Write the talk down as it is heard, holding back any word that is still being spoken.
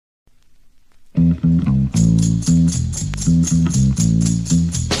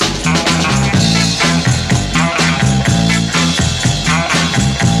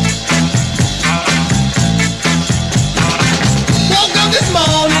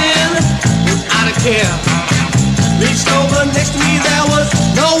care. Reached over next to me, there was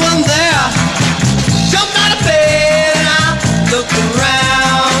no one there. Jumped out of bed and I looked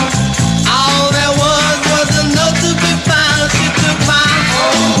around. All there was a note to be found. She took my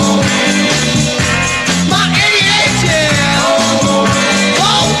 88, yeah.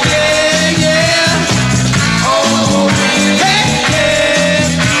 Oh yeah, yeah. Hey, yeah,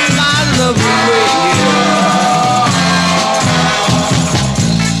 my love away,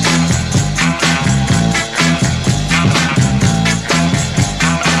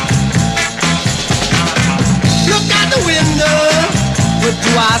 what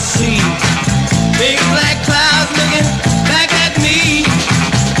do I see? Big black clouds looking back at me.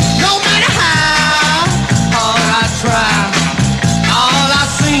 No matter how hard I try, all I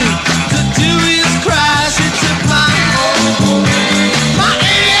seem to do is cry. She took my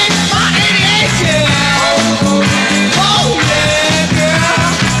 88, yeah. Oh yeah, girl.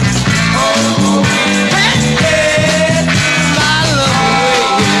 Hey, yeah, my love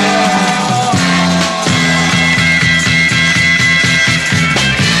away, yeah.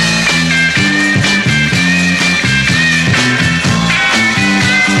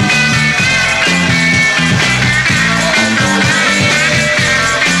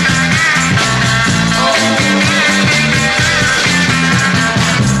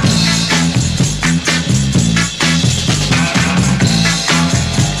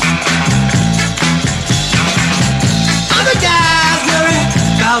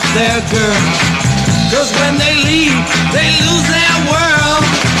 Their girl, 'cause when they leave, they lose their world.